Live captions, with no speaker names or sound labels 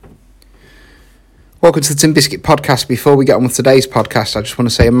Welcome to the Tin Biscuit Podcast. Before we get on with today's podcast, I just want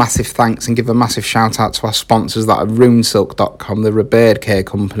to say a massive thanks and give a massive shout out to our sponsors that are runesilk.com, they're a bird care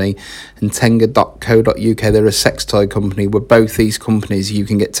company, and tenga.co.uk, they're a sex toy company. With both these companies, you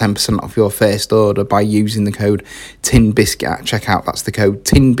can get 10% off your first order by using the code TINBISCUIT at checkout. That's the code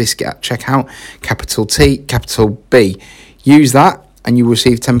TINBISCUIT at checkout, capital T, capital B. Use that and you will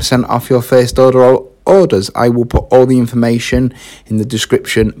receive 10% off your first orders. I will put all the information in the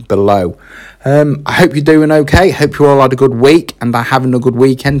description below. I hope you're doing okay. Hope you all had a good week and are having a good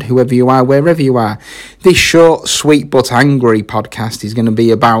weekend, whoever you are, wherever you are. This short, sweet but angry podcast is going to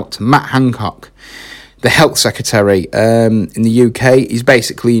be about Matt Hancock, the health secretary in the UK. He's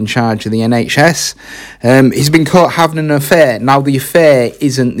basically in charge of the NHS. He's been caught having an affair. Now, the affair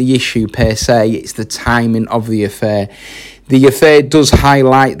isn't the issue per se, it's the timing of the affair. The affair does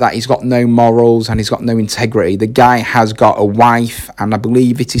highlight that he's got no morals and he's got no integrity. The guy has got a wife and I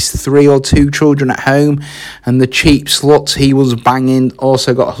believe it is 3 or 2 children at home, and the cheap sluts he was banging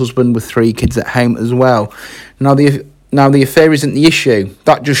also got a husband with 3 kids at home as well. Now the affair isn't the issue.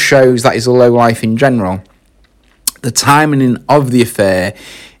 That just shows that he's a low life in general. The timing of the affair,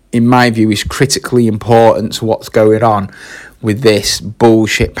 in my view, is critically important to what's going on with this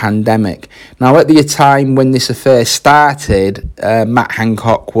bullshit pandemic. Now, at the time when this affair started, Matt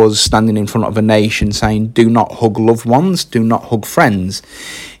Hancock was standing in front of a nation saying, do not hug loved ones, do not hug friends.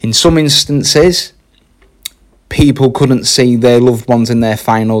 In some instances, people couldn't see their loved ones in their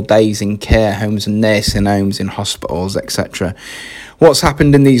final days in care homes and nursing homes, in hospitals, etc. What's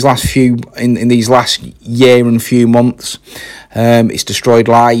happened in these last year and few months? It's destroyed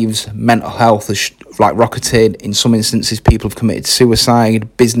lives. Mental health has rocketed. In some instances, people have committed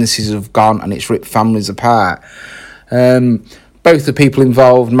suicide. Businesses have gone, and it's ripped families apart. Both the people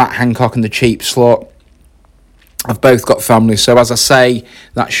involved, Matt Hancock and the cheap slut, have both got families. So, as I say,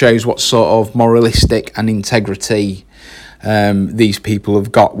 that shows what sort of moralistic and integrity these people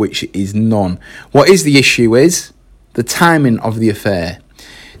have got, which is none. What is the issue is the timing of the affair.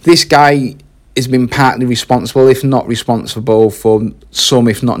 This guy has been partly responsible, if not responsible, for some,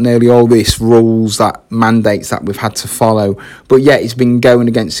 if not nearly all, these rules, that mandates that we've had to follow. But yet he's been going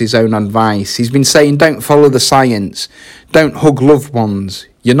against his own advice. He's been saying, don't follow the science. Don't hug loved ones.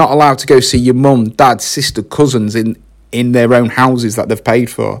 You're not allowed to go see your mum, dad, sister, cousins in their own houses that they've paid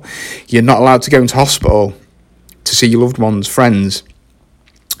for. You're not allowed to go into hospital to see your loved ones, friends.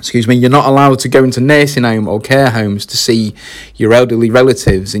 You're not allowed to go into nursing home or care homes to see your elderly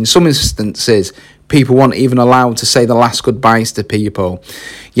relatives. In some instances, people weren't even allowed to say the last goodbyes to people.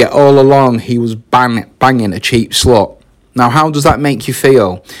 Yet all along, he was banging a cheap slut. Now, how does that make you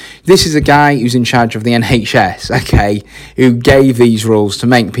feel? This is a guy who's in charge of the NHS, okay, who gave these rules to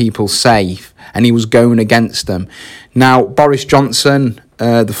make people safe, and he was going against them. Now, Boris Johnson,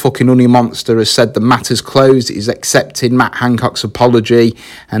 the fucking honey monster, has said the matter's closed. He's accepted Matt Hancock's apology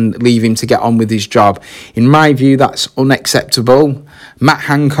and leave him to get on with his job. In my view, that's unacceptable. Matt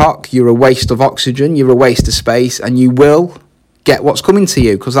Hancock, you're a waste of oxygen, you're a waste of space, and you will get what's coming to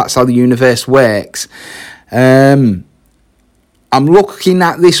you, because that's how the universe works. I'm looking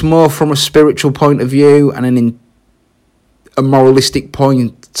at this more from a spiritual point of view and a moralistic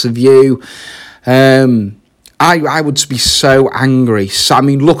point of view. I would be so angry. So, I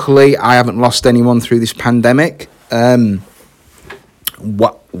mean, luckily, I haven't lost anyone through this pandemic. Whatever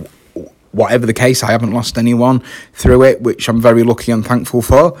the case, I haven't lost anyone through it, which I'm very lucky and thankful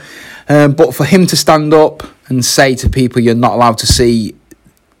for. But for him to stand up and say to people, you're not allowed to see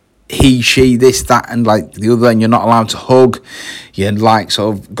he, she, this, that, and the other, and you're not allowed to hug, you're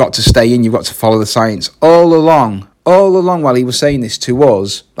sort of got to stay in, you've got to follow the science. All along while he was saying this to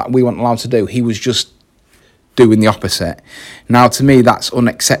us, that we weren't allowed to do, he was just doing the opposite. Now, to me, that's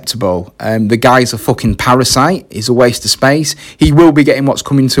unacceptable. The guy's a fucking parasite. He's a waste of space. He will be getting what's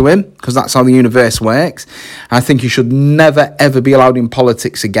coming to him, because that's how the universe works. I think he should never, ever be allowed in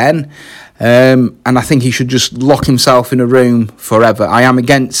politics again. And I think he should just lock himself in a room forever. I am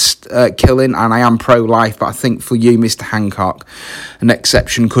against killing and I am pro-life, but I think for you, Mr. Hancock, an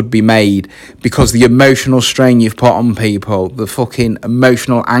exception could be made, because the emotional strain you've put on people, the fucking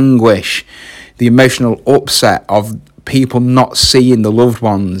emotional anguish, the emotional upset of people not seeing the loved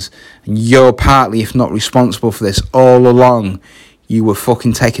ones, and you're partly, if not responsible for this all along. You were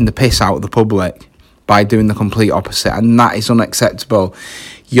fucking taking the piss out of the public by doing the complete opposite, and that is unacceptable.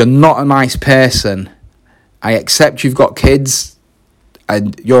 You're not a nice person. I accept you've got kids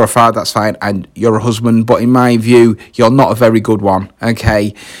and you're a father, that's fine, and you're a husband, but in my view, you're not a very good one,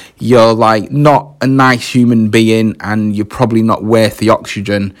 okay? You're not a nice human being, and you're probably not worth the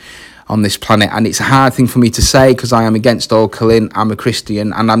oxygen on this planet, and it's a hard thing for me to say because I am against all killing. I'm a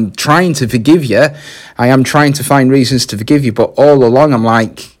Christian, and I'm trying to forgive you. I am trying to find reasons to forgive you, but all along I'm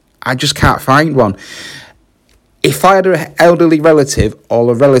like, I just can't find one. If I had an elderly relative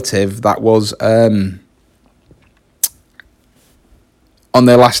or a relative that was on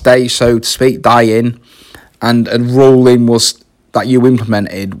their last day, so to speak, dying, and a ruling was that you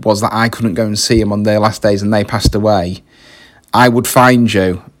implemented was that I couldn't go and see them on their last days and they passed away, I would find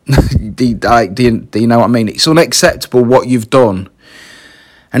you. do you know what I mean? It's unacceptable what you've done.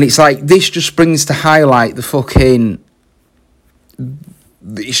 And it's like, this just brings to highlight the fucking...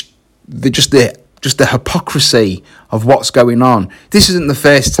 Just the hypocrisy of what's going on. This isn't the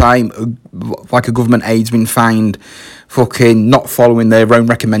first time like a government aid's been fined fucking not following their own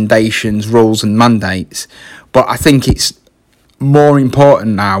recommendations, rules and mandates. But I think it's more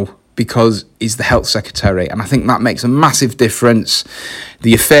important now because he's the health secretary, and I think that makes a massive difference.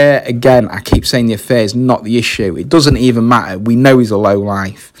 The affair, again, I keep saying the affair is not the issue. It doesn't even matter. We know he's a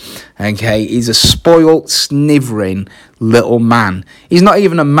lowlife. Okay, he's a spoilt, snivering little man. He's not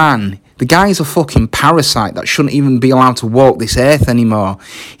even a man. The guy's a fucking parasite that shouldn't even be allowed to walk this earth anymore.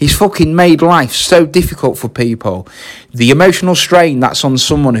 He's fucking made life so difficult for people. The emotional strain that's on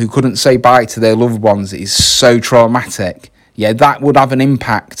someone who couldn't say bye to their loved ones is so traumatic. Yeah, that would have an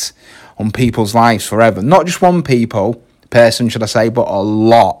impact on people's lives forever. Not just one person, should I say, but a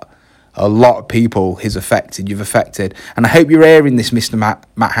lot of people you've affected. And I hope you're hearing this, Mr.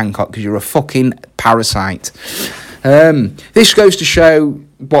 Matt Hancock, because you're a fucking parasite. This goes to show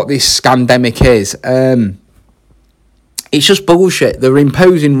what this scandemic is. It's just bullshit. They're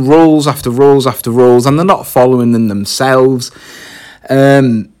imposing rules after rules after rules, and they're not following them themselves.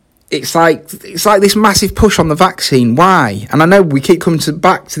 It's like this massive push on the vaccine. Why? And I know we keep coming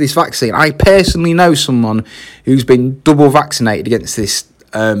back to this vaccine. I personally know someone who's been double vaccinated against this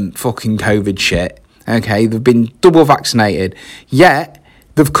fucking COVID shit. Okay, they've been double vaccinated, yet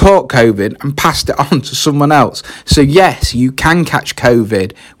they've caught COVID and passed it on to someone else. So yes, you can catch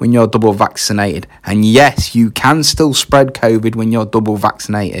COVID when you're double vaccinated. And yes, you can still spread COVID when you're double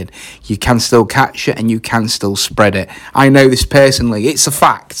vaccinated. You can still catch it and you can still spread it. I know this personally. It's a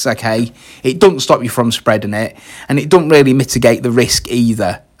fact, okay? It doesn't stop you from spreading it. And it doesn't really mitigate the risk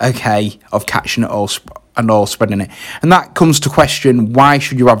either, okay, of catching it all spreading it. And that comes to question, why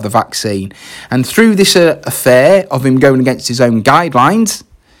should you have the vaccine? And through this affair of him going against his own guidelines,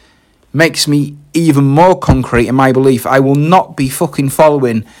 makes me even more concrete in my belief I will not be fucking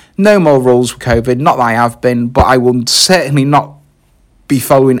following no more rules with COVID. Not that I have been, but I will certainly not be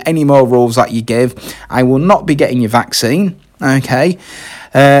following any more rules that you give. I will not be getting your vaccine, okay?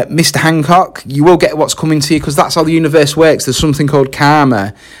 Mr. Hancock, you will get what's coming to you because that's how the universe works. There's something called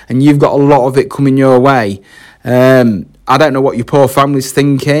karma, and you've got a lot of it coming your way. I don't know what your poor family's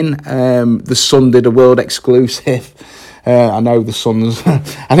thinking. The Sun did a world exclusive. I know the Sun's...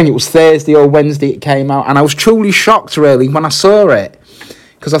 I think it was Thursday or Wednesday it came out, and I was truly shocked, really, when I saw it.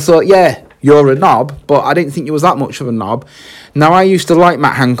 Because I thought, yeah, you're a knob, but I didn't think you was that much of a knob. Now, I used to like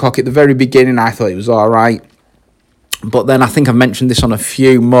Matt Hancock at the very beginning. I thought he was all right. But then I think I've mentioned this on a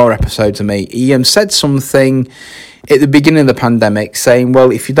few more episodes of me. He said something at the beginning of the pandemic saying,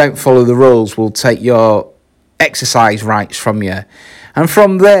 well, if you don't follow the rules, we'll take your exercise rights from you. And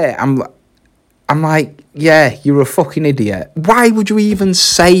from there, I'm like, yeah, you're a fucking idiot. Why would you even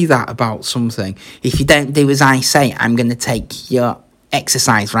say that about something? If you don't do as I say, I'm going to take your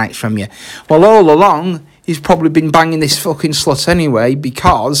exercise rights from you. Well, all along, he's probably been banging this fucking slut anyway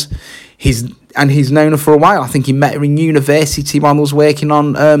because he's known her for a while. I think he met her in university while he was working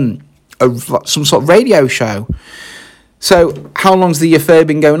on some sort of radio show. So how long's the affair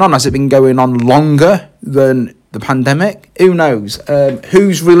been going on? Has it been going on longer than the pandemic? Who knows?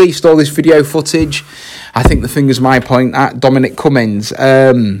 Who's released all this video footage? I think the finger's my point at Dominic Cummings.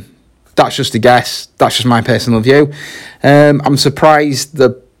 That's just a guess. That's just my personal view. I'm surprised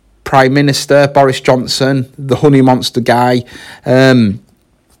the Prime Minister, Boris Johnson, the honey monster guy,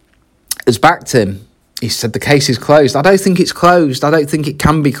 has backed him. He said the case is closed. I don't think it's closed. I don't think it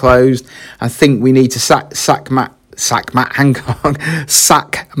can be closed. I think we need to sack Matt Hancock.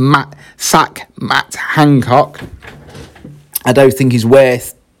 Sack Matt Hancock. I don't think he's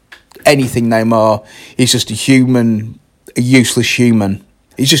worth anything no more. He's just a useless human.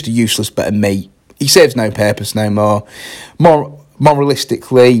 He's just a useless bit of meat. He serves no purpose no more.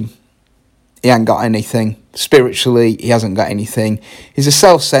 Moralistically, he ain't got anything. Spiritually, he hasn't got anything. He's a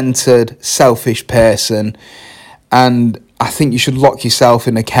self-centred, selfish person. And I think you should lock yourself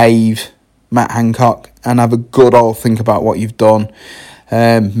in a cave, Matt Hancock, and have a good old think about what you've done.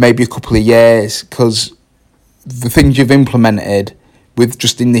 Maybe a couple of years, because the things you've implemented with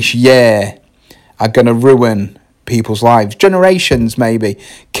just in this year are going to ruin people's lives. Generations, maybe.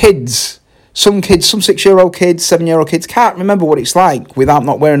 Kids. Some 6-year-old kids, 7-year-old kids can't remember what it's like without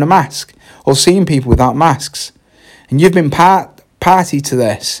not wearing a mask or seeing people without masks. And you've been party to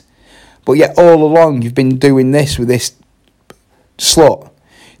this. But yet all along you've been doing this with this slut.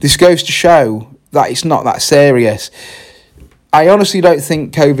 This goes to show that it's not that serious. I honestly don't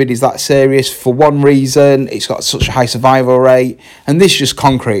think COVID is that serious for one reason. It's got such a high survival rate. And this just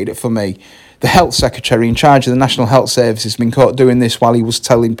concreted it for me. The health secretary in charge of the National Health Service has been caught doing this while he was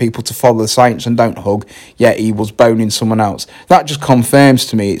telling people to follow the science and don't hug, yet he was boning someone else. That just confirms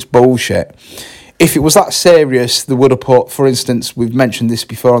to me it's bullshit. If it was that serious, they would have put, for instance, we've mentioned this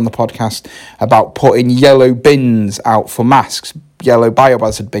before on the podcast, about putting yellow bins out for masks, yellow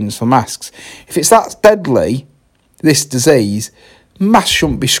biohazard bins for masks. If it's that deadly, this disease, masks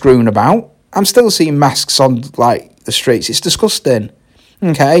shouldn't be screwing about. I'm still seeing masks on the streets. It's disgusting.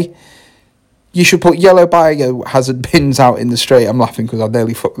 Okay? You should put yellow biohazard bins out in the street. I'm laughing because I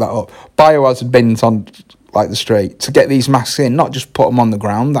nearly fucked that up. Biohazard bins on the street to get these masks in, not just put them on the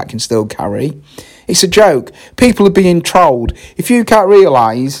ground that can still carry. It's a joke. People are being trolled. If you can't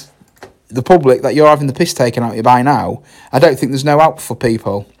realise, the public, that you're having the piss taken out of you by now, I don't think there's no help for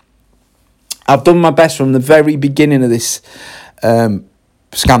people. I've done my best from the very beginning of this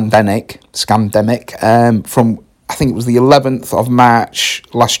scandemic, from, I think it was the 11th of March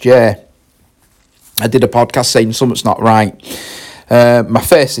last year. I did a podcast saying something's not right. My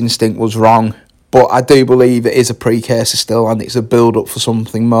first instinct was wrong, but I do believe it is a precursor still, and it's a build-up for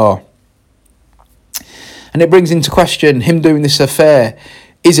something more. And it brings into question him doing this affair.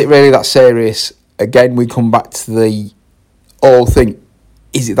 Is it really that serious? Again, we come back to the whole thing.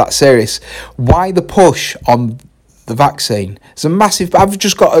 Is it that serious? Why the push on the vaccine? It's a massive... I've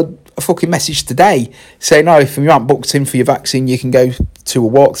just got a fucking message today saying, oh, if you aren't booked in for your vaccine, you can go to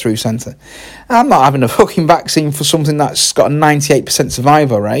a walkthrough centre. I'm not having a fucking vaccine for something that's got a 98%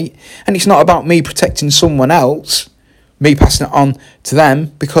 survival rate. And it's not about me protecting someone else, me passing it on to them,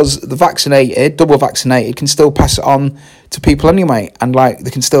 because the vaccinated, double vaccinated, can still pass it on to people anyway, and they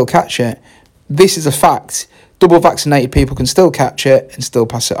can still catch it. This is a fact. Double vaccinated people can still catch it and still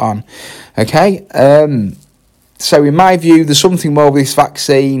pass it on. Okay? So in my view, there's something more with this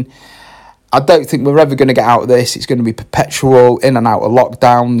vaccine. I don't think we're ever going to get out of this. It's going to be perpetual in and out of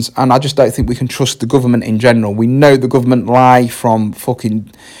lockdowns, and I just don't think we can trust the government in general. We know the government lie from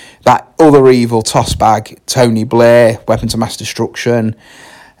fucking that other evil tossbag, Tony Blair, weapons of mass destruction.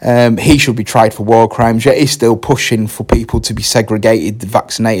 He should be tried for war crimes, yet he's still pushing for people to be segregated,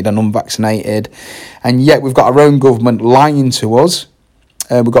 vaccinated and unvaccinated. And yet we've got our own government lying to us.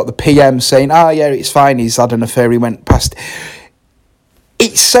 We've got the PM saying, oh yeah, it's fine, he's had an affair, he went past.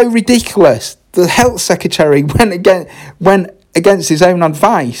 It's so ridiculous. The health secretary went against his own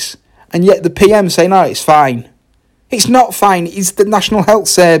advice, and yet the PM saying, oh, it's fine. It's not fine. It's the National Health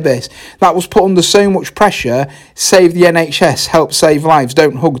Service that was put under so much pressure. Save the NHS, help save lives,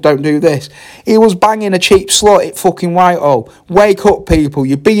 don't hug, don't do this. He was banging a cheap slut at fucking Whitehall. Wake up, people.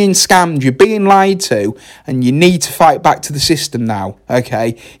 You're being scammed, you're being lied to, and you need to fight back to the system now,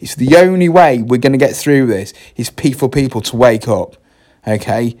 okay? It's the only way we're going to get through this is for people to wake up,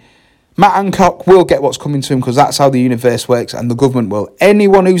 okay? Matt Hancock will get what's coming to him because that's how the universe works, and the government will.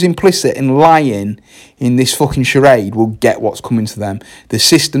 Anyone who's implicit in lying in this fucking charade will get what's coming to them. The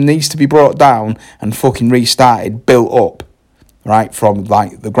system needs to be brought down and fucking restarted, built up, right, from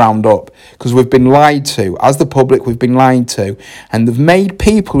the ground up, because we've been lied to. As the public, we've been lied to, and they've made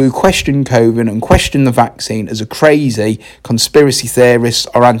people who question COVID and question the vaccine as a crazy conspiracy theorists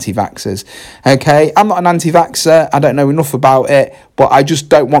or anti-vaxxers. Okay, I'm not an anti-vaxxer, I don't know enough about it, but I just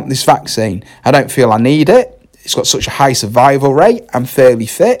don't want this vaccine. I don't feel I need it. It's got such a high survival rate. I'm fairly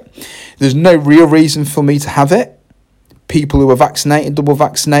fit. There's no real reason for me to have it. People who are vaccinated, double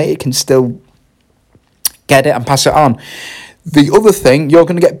vaccinated, can still get it and pass it on. The other thing, you're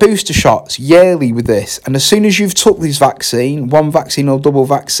going to get booster shots yearly with this. And as soon as you've took this vaccine, one vaccine or double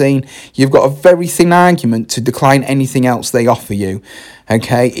vaccine, you've got a very thin argument to decline anything else they offer you.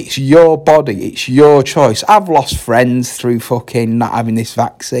 Okay? It's your body. It's your choice. I've lost friends through fucking not having this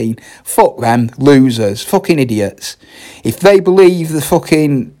vaccine. Fuck them. Losers. Fucking idiots. If they believe the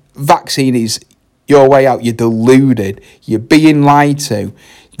fucking vaccine is your way out, you're deluded. You're being lied to.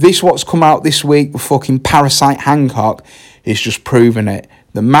 This what's come out this week with fucking Parasite Hancock is just proving it.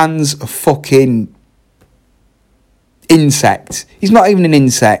 The man's a fucking insect. He's not even an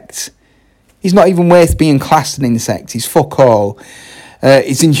insect. He's not even worth being classed an insect. He's fuck all.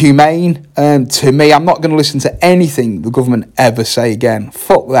 It's inhumane. To me, I'm not going to listen to anything the government ever say again.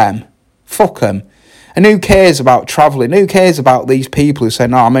 Fuck them. Fuck them. And who cares about travelling? Who cares about these people who say,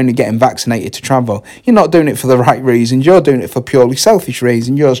 no, I'm only getting vaccinated to travel? You're not doing it for the right reasons. You're doing it for purely selfish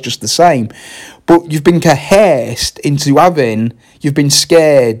reasons. Yours just the same. But you've been coerced into you've been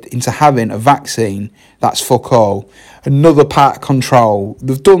scared into having a vaccine. That's fuck all. Another part of control.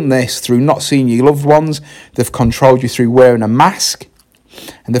 They've done this through not seeing your loved ones. They've controlled you through wearing a mask.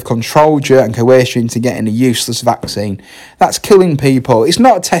 And they've controlled you and coerced you into getting a useless vaccine. That's killing people. It's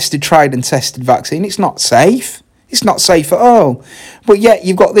not a tried and tested vaccine. It's not safe. It's not safe at all. But yet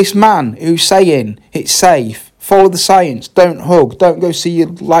you've got this man who's saying it's safe. Follow the science. Don't hug. Don't go see your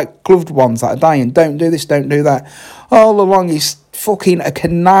loved ones that are dying. Don't do this. Don't do that. All along he's fucking a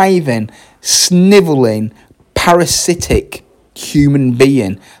conniving, snivelling, parasitic human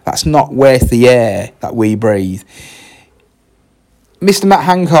being that's not worth the air that we breathe. Mr. Matt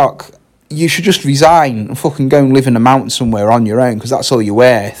Hancock, you should just resign and fucking go and live in a mountain somewhere on your own, because that's all you're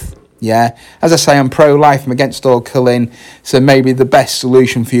worth, yeah? As I say, I'm pro-life, I'm against all killing, so maybe the best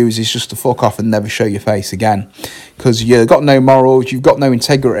solution for you is just to fuck off and never show your face again, because you've got no morals, you've got no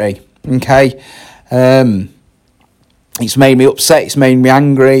integrity, okay? It's made me upset, it's made me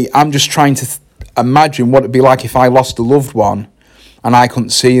angry. I'm just trying to imagine what it'd be like if I lost a loved one and I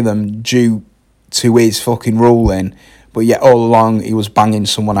couldn't see them due to his fucking ruling. But yet all along he was banging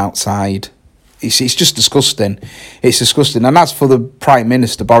someone outside. It's just disgusting. It's disgusting. And as for the Prime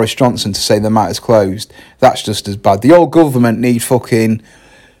Minister, Boris Johnson, to say the matter's closed, that's just as bad. The old government need fucking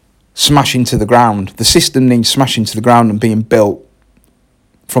smashing to the ground. The system needs smashing to the ground and being built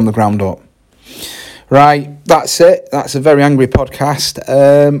from the ground up. Right, that's it. That's a very angry podcast.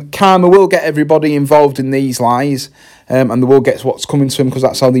 Karma will get everybody involved in these lies, and the world gets what's coming to them, because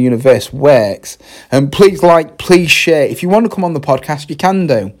that's how the universe works. Please please share. If you want to come on the podcast, you can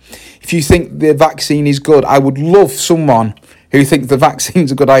do. If you think the vaccine is good, I would love someone who thinks the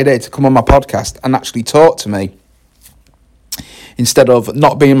vaccine's a good idea to come on my podcast and actually talk to me, instead of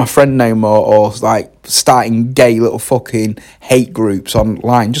not being my friend no more, or starting gay little fucking hate groups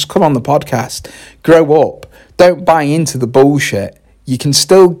online. Just come on the podcast. Grow up. Don't buy into the bullshit. You can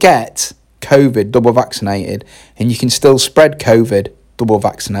still get COVID double vaccinated, and you can still spread COVID double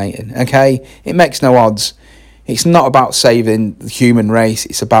vaccinated, okay? It makes no odds. It's not about saving the human race.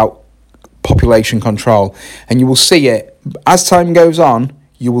 It's about population control. And you will see it. As time goes on,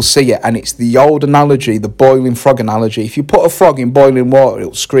 you will see it, and it's the old analogy, the boiling frog analogy. If you put a frog in boiling water,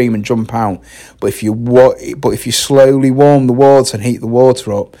 it'll scream and jump out. But if you slowly warm the water and heat the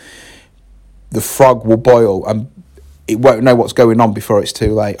water up, the frog will boil, and it won't know what's going on before it's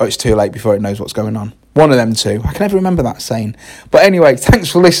too late. Or it's too late before it knows what's going on. One of them two. I can never remember that saying. But anyway,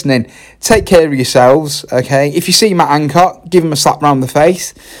 thanks for listening. Take care of yourselves, okay? If you see Matt Hancock, give him a slap round the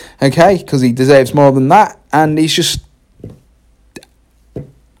face, okay? Because he deserves more than that. And he's just...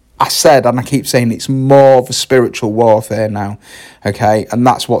 I said, and I keep saying, it's more of a spiritual warfare now, okay? And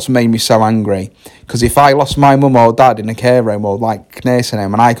that's what's made me so angry. Because if I lost my mum or dad in a care home or nursing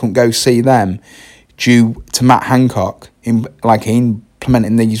home, and I couldn't go see them due to Matt Hancock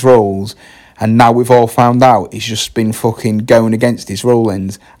implementing these rules, and now we've all found out he's just been fucking going against his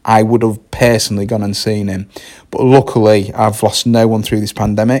rulings, I would have personally gone and seen him. But luckily, I've lost no one through this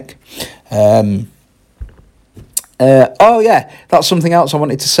pandemic. That's something else I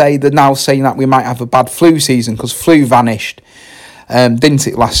wanted to say. They're now saying that we might have a bad flu season, because flu vanished, didn't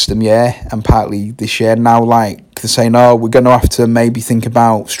it, last year and partly this year. Now, they're saying, we're going to have to maybe think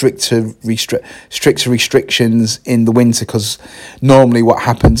about stricter restrictions in the winter, because normally what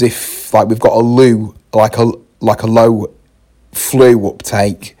happens if we've got a low flu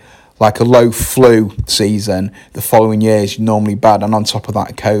uptake, like a low flu season, the following year is normally bad, and on top of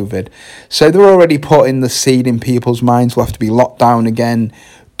that, COVID. So they're already putting the seed in people's minds. We'll have to be locked down again,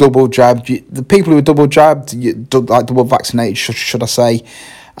 double jabbed. The people who are double jabbed, double vaccinated, should I say,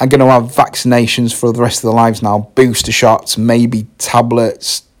 are going to have vaccinations for the rest of their lives now, booster shots, maybe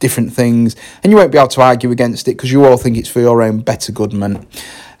tablets, different things, and you won't be able to argue against it, because you all think it's for your own better goodment.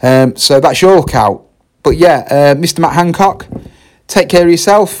 So that's your look out. But yeah, Mr. Matt Hancock, take care of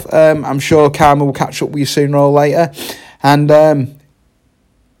yourself. I'm sure Karma will catch up with you sooner or later. And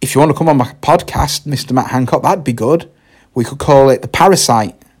if you want to come on my podcast, Mr. Matt Hancock, that'd be good. We could call it the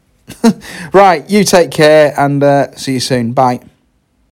Parasite. Right, you take care, and see you soon. Bye.